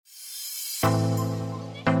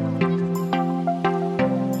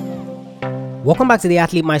Welcome back to the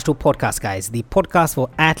Athlete Maestro podcast, guys. The podcast for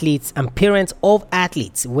athletes and parents of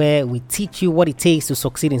athletes, where we teach you what it takes to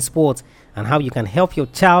succeed in sports and how you can help your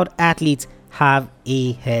child athletes have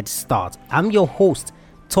a head start. I'm your host,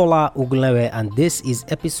 Tola Ogunlewe, and this is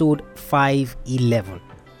episode 511.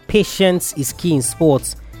 Patience is key in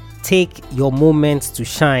sports. Take your moments to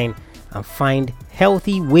shine and find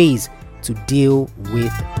healthy ways to deal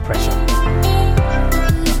with pressure.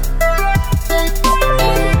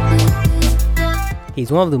 He's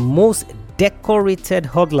one of the most decorated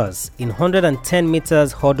hurdlers in 110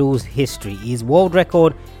 meters hurdles history. His world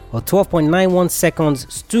record of 12.91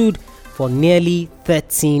 seconds stood for nearly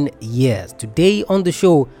 13 years. Today on the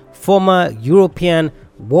show, former European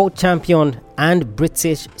world champion and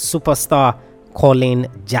British superstar Colin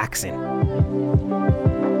Jackson.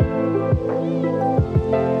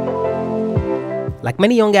 Like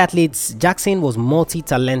many young athletes, Jackson was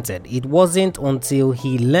multi-talented. It wasn't until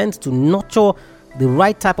he learned to nurture the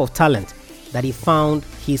right type of talent that he found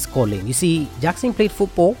his calling. You see, Jackson played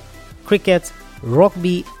football, cricket,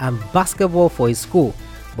 rugby and basketball for his school,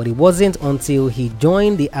 but it wasn't until he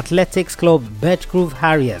joined the athletics club Birchgrove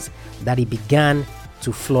Harriers that he began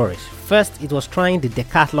to flourish. First, it was trying the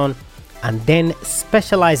decathlon and then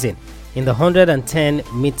specializing in the 110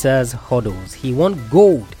 meters hurdles. He won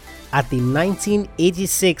gold at the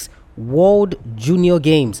 1986 World Junior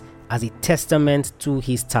Games as a testament to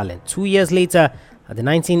his talent. 2 years later, at the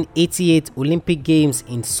 1988 Olympic Games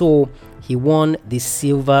in Seoul, he won the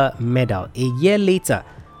silver medal. A year later,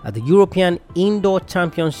 at the European Indoor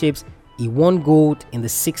Championships, he won gold in the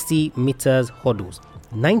 60 meters hurdles.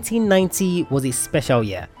 1990 was a special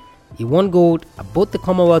year. He won gold at both the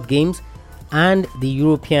Commonwealth Games and the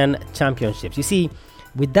European Championships. You see,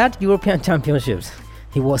 with that European Championships,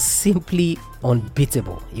 he was simply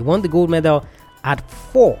unbeatable. He won the gold medal at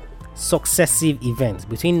 4 successive events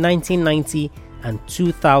between 1990 and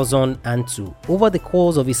 2002. Over the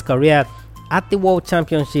course of his career at the World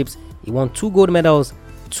Championships, he won 2 gold medals,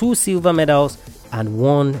 2 silver medals, and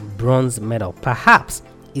 1 bronze medal. Perhaps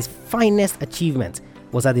his finest achievement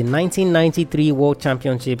was at the 1993 World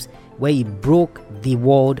Championships, where he broke the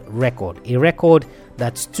world record, a record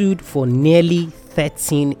that stood for nearly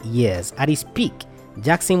 13 years. At his peak,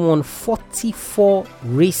 Jackson won 44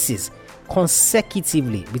 races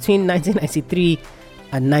consecutively between 1993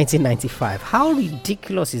 and 1995. How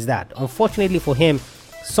ridiculous is that? Unfortunately for him,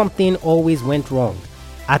 something always went wrong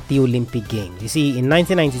at the Olympic Games. You see, in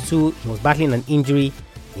 1992, he was battling an injury.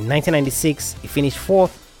 In 1996, he finished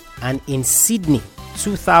 4th. And in Sydney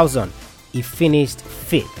 2000, he finished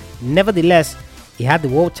 5th. Nevertheless, he had the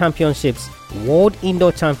World Championships, World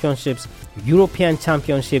Indoor Championships, European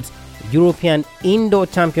Championships, European Indoor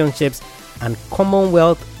Championships, and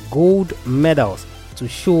Commonwealth gold medals to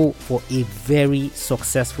show for a very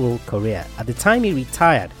successful career. At the time he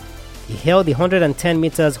retired, he held the 110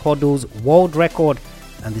 meters hurdles world record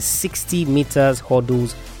and the 60 meters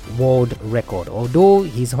hurdles world record. Although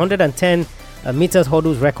his 110 meters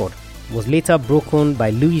hurdles record was later broken by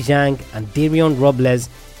Louis Zhang and Darian Robles,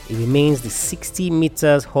 it remains the 60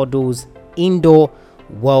 meters hurdles indoor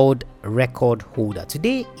world record holder.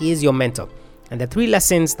 Today is your mentor, and the 3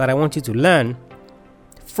 lessons that I want you to learn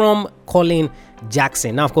from Colin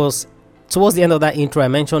Jackson. Now, of course, towards the end of that intro, I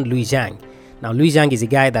mentioned Louis Zhang. Now, Louis Zhang is a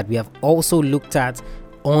guy that we have also looked at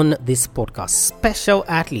on this podcast. Special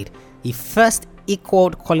athlete. He first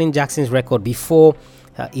equaled Colin Jackson's record before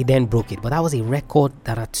he then broke it. But that was a record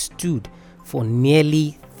that had stood for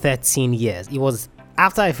nearly 13 years. It was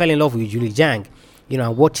after I fell in love with Louis Zhang,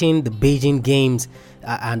 and watching the Beijing Games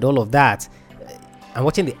and all of that. I'm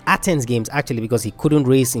watching the Athens Games actually, because he couldn't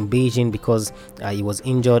race in Beijing because he was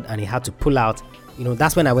injured and he had to pull out.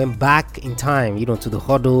 That's when I went back in time, to the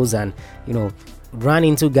hurdles and, ran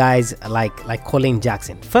into guys like Colin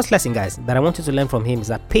Jackson. First lesson, guys, that I want you to learn from him is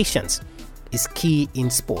that patience is key in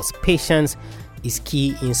sports. Patience is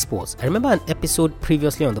key in sports. I remember an episode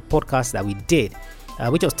previously on the podcast that we did,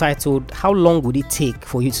 which was titled, "How long would it take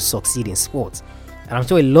for you to succeed in sports?" And I'm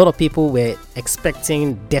sure a lot of people were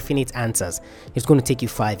expecting definite answers. It's going to take you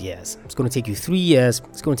 5 years. It's going to take you 3 years.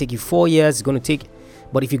 It's going to take you 4 years. It's going to take...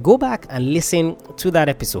 But if you go back and listen to that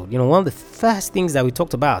episode, one of the first things that we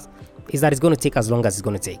talked about is that it's going to take as long as it's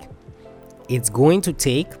going to take. It's going to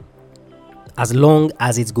take as long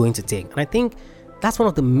as it's going to take. And I think that's one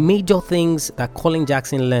of the major things that Colin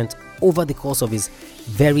Jackson learned over the course of his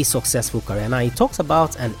very successful career. Now, he talks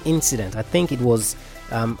about an incident. I think it was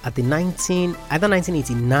at the either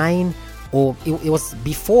 1989 or it was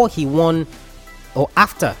before he won or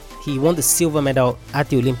after he won the silver medal at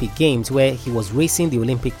the Olympic Games, where he was racing the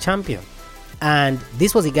Olympic champion. And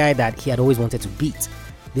this was a guy that he had always wanted to beat.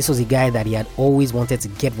 This was a guy that he had always wanted to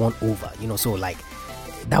get one over, so like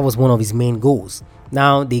that was one of his main goals.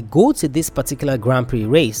 Now they go to this particular Grand Prix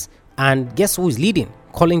race, and guess who is leading?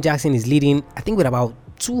 Colin Jackson is leading, I think, with about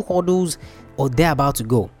 2 hurdles or they're about to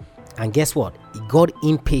go. And guess what? He got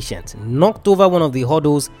impatient, knocked over one of the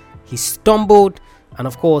hurdles, he stumbled, and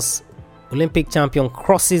of course, Olympic champion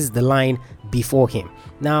crosses the line before him.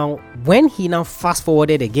 Now, when he now fast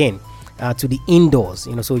forwarded again to the indoors,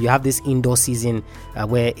 so you have this indoor season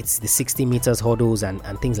where it's the 60 meters hurdles and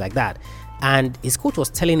things like that. And his coach was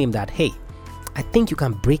telling him that, hey, I think you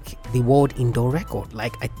can break the world indoor record.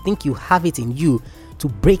 Like, I think you have it in you to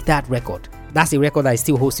break that record. That's the record that he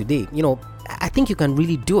still holds today. I think you can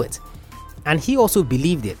really do it. And he also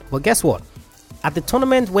believed it. But guess what? At the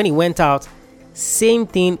tournament, when he went out, same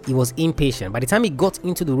thing, he was impatient. By the time he got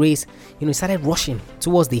into the race, he started rushing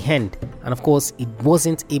towards the end. And of course, he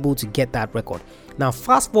wasn't able to get that record. Now,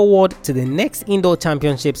 fast forward to the next indoor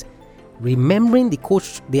championships, remembering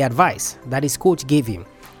the advice that his coach gave him,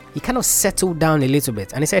 he kind of settled down a little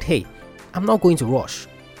bit. And he said, hey, I'm not going to rush.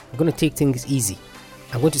 I'm going to take things easy.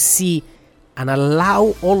 I'm going to see and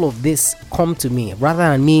allow all of this come to me rather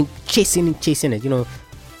than me chasing it. If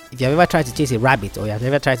you've ever tried to chase a rabbit or you've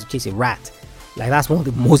ever tried to chase a rat, like that's one of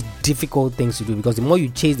the most difficult things to do, because the more you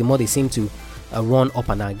chase, the more they seem to run up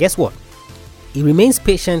and down. Guess what? He remains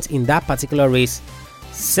patient in that particular race.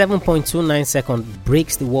 7.29 seconds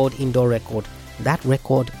breaks the world indoor record. That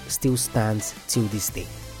record still stands till this day.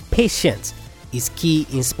 Patience is key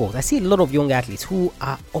in sport. I see a lot of young athletes who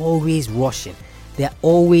are always rushing. They're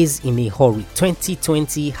always in a hurry.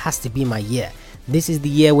 2020 has to be my year. This is the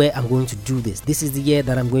year where I'm going to do this. This is the year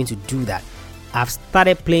that I'm going to do that. I've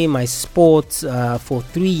started playing my sport for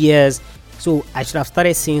 3 years, so I should have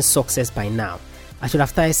started seeing success by now. I should have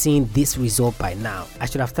started seeing this result by now. I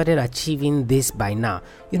should have started achieving this by now.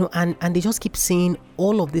 And they just keep saying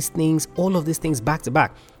all of these things back to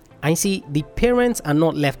back. And you see, the parents are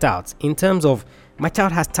not left out in terms of, my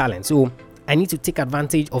child has talent, so I need to take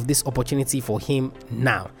advantage of this opportunity for him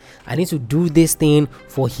now. I need to do this thing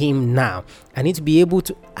for him now. I need to be able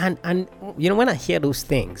to, and when I hear those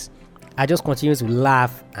things, I just continue to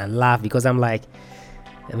laugh and laugh, because I'm like,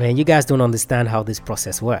 man, you guys don't understand how this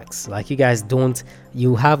process works. Like,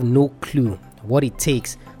 you have no clue what it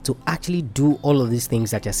takes to actually do all of these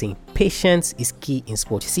things that you're saying. Patience is key in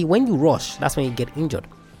sport. You see, when you rush, that's when you get injured.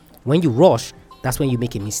 When you rush, that's when you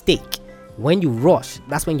make a mistake. When you rush,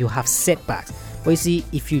 that's when you have setbacks. But you see,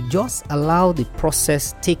 if you just allow the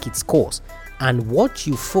process take its course, and what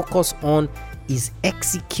you focus on is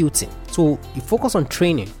executing. So you focus on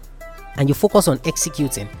training and you focus on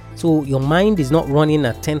executing. So your mind is not running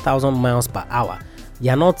at 10,000 miles per hour.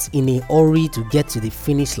 You're not in a hurry to get to the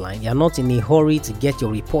finish line. You're not in a hurry to get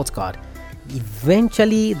your report card.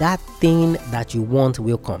 Eventually, that thing that you want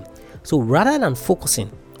will come. So rather than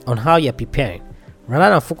focusing on how you're preparing, rather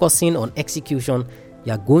than focusing on execution,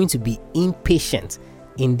 you're going to be impatient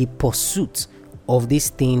in the pursuit of this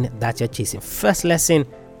thing that you're chasing. First lesson,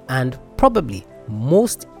 and probably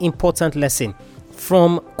most important lesson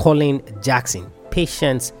from Colin Jackson: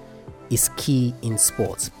 patience is key in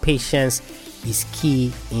sports. Patience is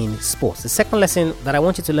key in sports. The second lesson that I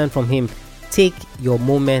want you to learn from him: take your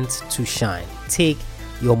moment to shine. Take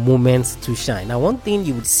your moment to shine. Now, one thing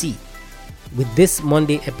you would see with this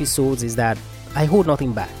Monday episodes is that I hold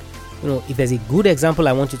nothing back. If there's a good example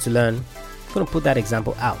I want you to learn, I'm going to put that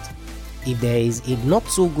example out. If there is a not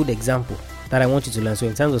so good example that I want you to learn, so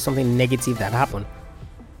in terms of something negative that happened,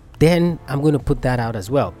 then I'm going to put that out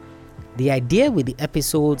as well. The idea with the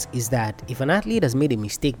episodes is that if an athlete has made a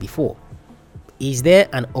mistake before, is there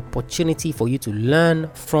an opportunity for you to learn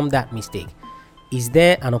from that mistake? Is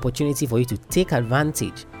there an opportunity for you to take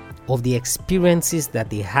advantage of the experiences that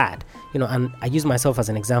they had? And I use myself as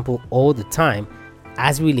an example all the time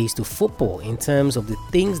as relates to football, in terms of the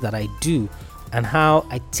things that I do and how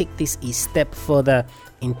I take this a step further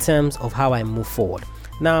in terms of how I move forward.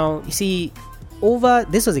 Now, you see,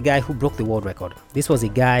 this was a guy who broke the world record. This was a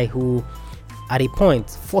guy who, at a point,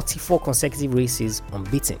 44 consecutive races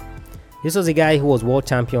unbeaten. This was a guy who was world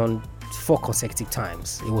champion 4 consecutive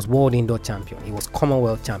times. He was world indoor champion. He was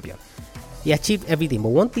Commonwealth champion. He achieved everything, but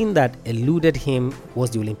one thing that eluded him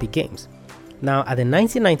was the Olympic Games. Now, at the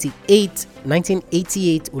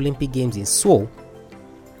 1988 Olympic Games in Seoul,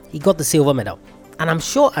 he got the silver medal. And I'm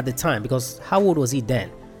sure at the time, because how old was he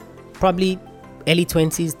then? Probably early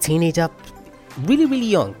 20s, teenager, really, really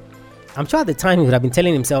young. I'm sure at the time he would have been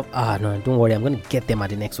telling himself, no, don't worry, I'm going to get them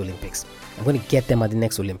at the next Olympics. I'm going to get them at the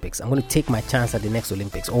next Olympics. I'm going to take my chance at the next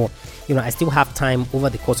Olympics. Or, I still have time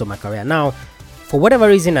over the course of my career. Now, For whatever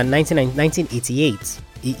reason, at 1988,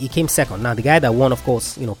 he came second. Now, the guy that won, of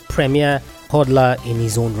course, premier hurdler in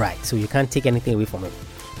his own right. So you can't take anything away from him.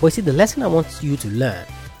 But you see, the lesson I want you to learn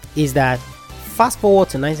is that fast forward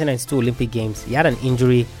to 1992 Olympic Games, he had an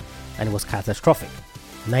injury and it was catastrophic.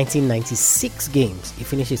 1996 Games, he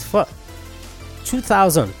finishes fourth.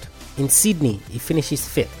 2000 in Sydney, he finishes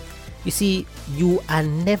fifth. You see, you are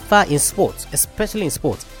never in sports, especially in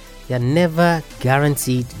sports, you are never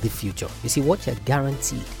guaranteed the future. You see, what you're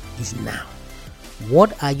guaranteed is now.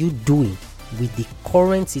 What are you doing with the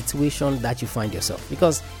current situation that you find yourself?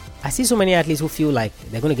 Because I see so many athletes who feel like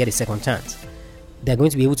they're going to get a second chance. They're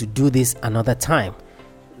going to be able to do this another time.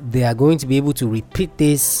 They are going to be able to repeat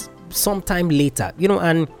this sometime later,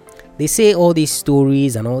 and they say all these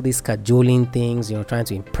stories and all these cajoling things, trying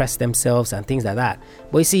to impress themselves and things like that.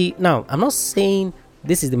 But you see, now, I'm not saying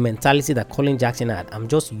this is the mentality that Colin Jackson had. I'm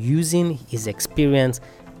just using his experience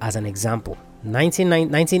as an example.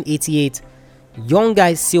 1988, young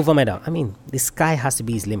guy, silver medal. I mean, the sky has to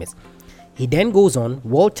be his limit. He then goes on,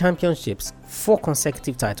 world championships, 4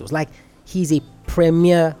 consecutive titles. Like, he's a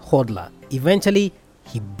premier hurdler. Eventually,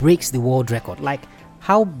 he breaks the world record. Like,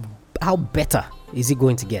 how better is he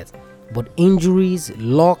going to get? But injuries,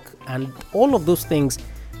 luck, and all of those things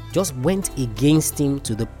just went against him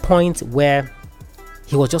to the point where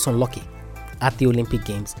he was just unlucky at the Olympic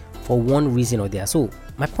Games for one reason or the other. So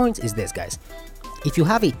my point is this, guys. If you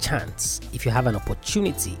have a chance, if you have an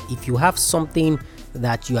opportunity, if you have something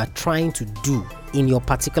that you are trying to do in your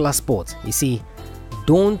particular sport, you see,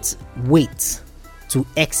 don't wait to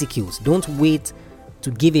execute. Don't wait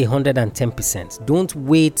to give 110%. Don't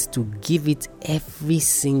wait to give it every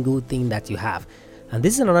single thing that you have. And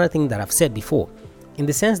this is another thing that I've said before, in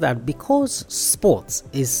the sense that because sports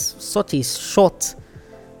is such a short,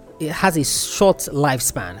 it has a short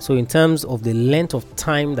lifespan. So in terms of the length of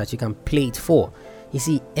time that you can play it for, you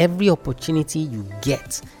see, every opportunity you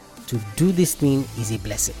get to do this thing is a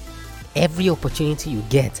blessing. Every opportunity you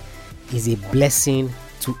get is a blessing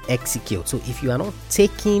to execute. So if you are not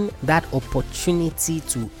taking that opportunity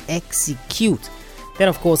to execute, then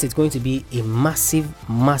of course it's going to be a massive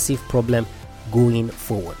problem going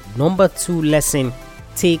forward. Number 2 lesson,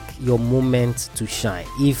 take your moment to shine.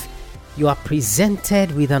 If you are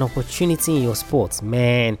presented with an opportunity in your sports,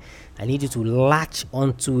 man, I need you to latch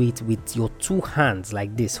onto it with your 2 hands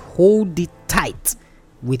like this. Hold it tight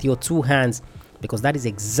with your 2 hands, because that is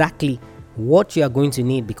exactly what you are going to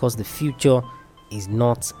need, because the future is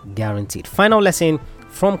not guaranteed. Final lesson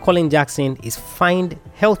from Colin Jackson is find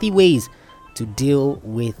healthy ways to deal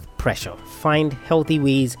with pressure. Find healthy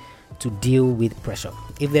ways to deal with pressure.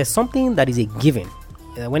 If there's something that is a given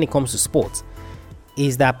when it comes to sports,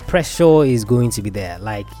 is that pressure is going to be there.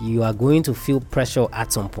 Like, you are going to feel pressure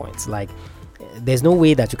at some point. Like, there's no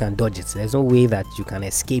way that you can dodge it. There's no way that you can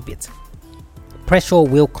escape it. Pressure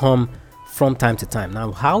will come from time to time.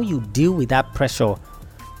 Now, how you deal with that pressure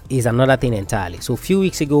is another thing entirely. So a few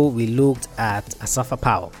weeks ago, we looked at Asafa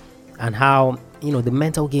Powell and how, the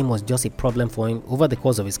mental game was just a problem for him over the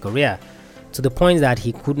course of his career, to the point that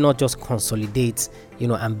he could not just consolidate,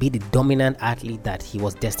 and be the dominant athlete that he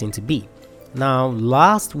was destined to be. Now,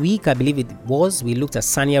 last week, I believe it was, we looked at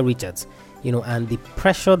Sania Richards, and the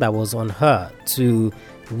pressure that was on her to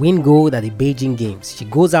win gold at the Beijing Games. She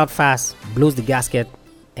goes out fast, blows the gasket,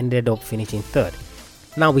 ended up finishing 3rd.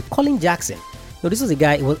 Now, with Colin Jackson, this was a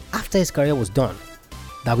guy, it was after his career was done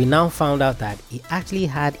that we now found out that he actually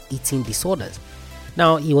had eating disorders.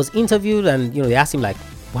 Now, he was interviewed and, they asked him, like,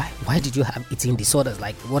 why did you have eating disorders?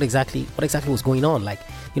 Like, what exactly was going on? Like,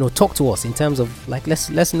 talk to us in terms of, like,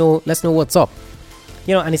 let's know what's up.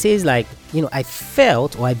 And he says, like, I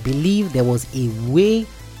felt, or I believe there was a way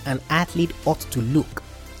an athlete ought to look.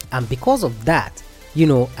 And because of that,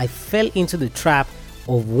 I fell into the trap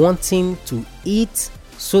of wanting to eat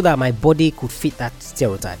so that my body could fit that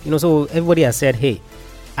stereotype. So everybody has said, hey,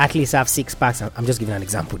 athletes have 6 packs. I'm just giving an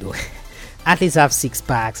example though. Athletes have 6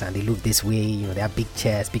 packs and they look this way, they have big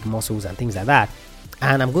chests, big muscles and things like that.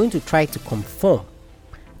 And I'm going to try to conform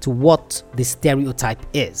to what the stereotype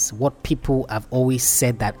is, what people have always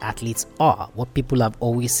said that athletes are, what people have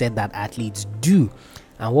always said that athletes do,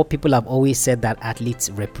 and what people have always said that athletes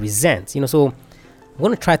represent. So we're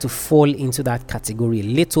going to try to fall into that category a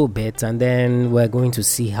little bit, and then we're going to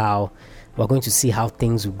see how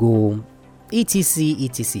things will go,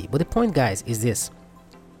 etc. But the point, guys, is this: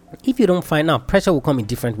 if you don't find out, pressure will come in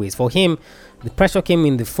different ways. For him, the pressure came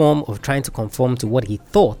in the form of trying to conform to what he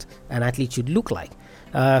thought an athlete should look like.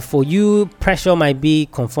 For you, pressure might be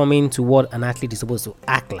conforming to what an athlete is supposed to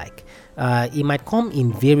act like. It might come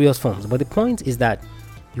in various forms, but the point is that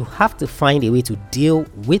you have to find a way to deal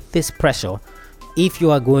with this pressure if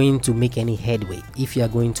you are going to make any headway, if you are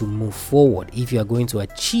going to move forward, if you are going to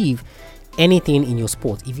achieve anything in your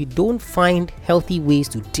sport, if you don't find healthy ways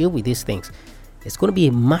to deal with these things, it's going to be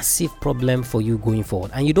a massive problem for you going forward.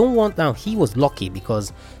 And you don't want, now he was lucky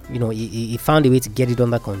because he found a way to get it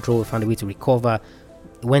under control, found a way to recover,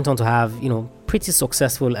 went on to have pretty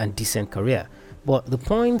successful and decent career. But the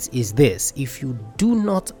point is this: if you do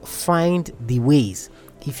not find the ways,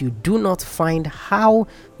 if you do not find how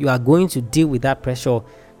you are going to deal with that pressure,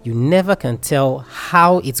 you never can tell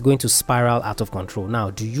how it's going to spiral out of control. Now,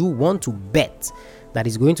 do you want to bet that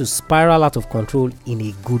it's going to spiral out of control in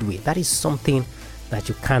a good way? That is something that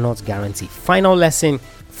you cannot guarantee. Final lesson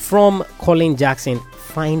from Colin Jackson: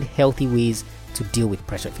 find healthy ways to deal with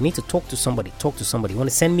pressure. If you need to talk to somebody, talk to somebody. You want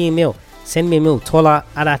to send me a mail,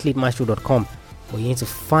 tola@athletemaestro.com. But you need to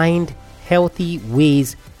find healthy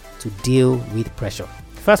ways to deal with pressure.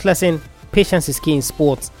 First lesson: patience is key in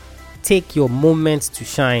sports. Take your moments to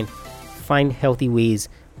shine. Find healthy ways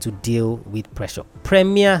to deal with pressure.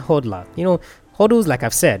 Premier Hurdler. Hurdles, like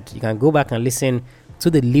I've said, you can go back and listen to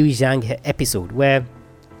the Liu Zhang episode where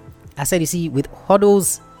I said, you see, with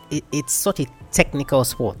hurdles, it's such a technical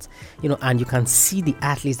sport, and you can see the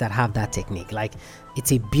athletes that have that technique. Like,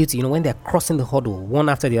 it's a beauty, when they're crossing the hurdle one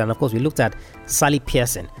after the other. And of course, we looked at Sally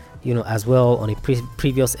Pearson, as well on a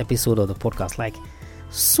previous episode of the podcast. Like,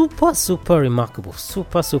 super remarkable,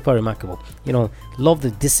 super remarkable. Love the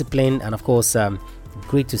discipline, and of course,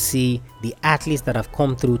 great to see the athletes that have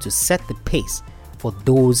come through to set the pace for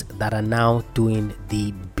those that are now doing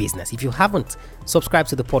the business. If you haven't subscribed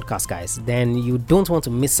to the podcast, guys, then you don't want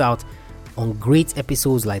to miss out on great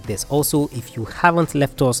episodes like this. Also, if you haven't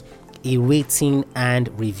left us a rating and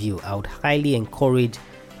review, I would highly encourage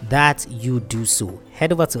that you do so.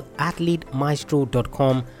 Head over to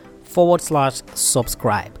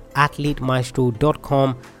athletemaestro.com/subscribe.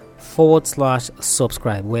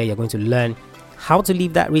 athletemaestro.com/subscribe, where you're going to learn how to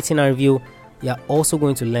leave that rating and review. You're also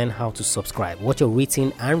going to learn how to subscribe. What your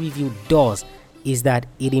rating and review does is that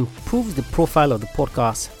it improves the profile of the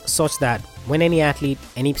podcast, such that when any athlete,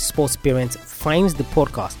 any sports parent finds the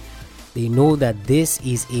podcast, they know that this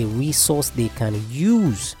is a resource they can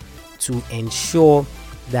use to ensure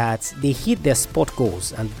that they hit their sport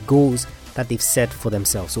goals and goals that they've set for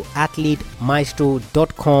themselves. So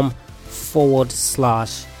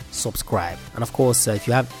athletemaestro.com/subscribe. And of course, if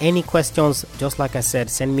you have any questions, just like I said,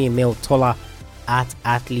 send me a mail,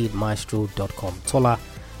 tola@athletemaestro.com.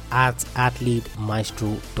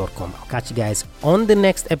 tola@athletemaestro.com. I'll catch you guys on the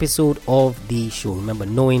next episode of the show. Remember,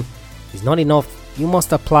 knowing is not enough, you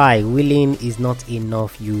must apply. Willing is not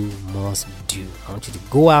enough, you must do. I want you to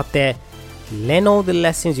go out there, learn all the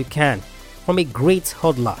lessons you can from a great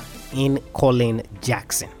hurdler in Colin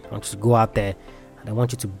Jackson. I want you to go out there, and I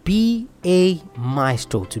want you to be a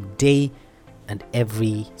maestro today and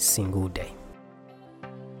every single day.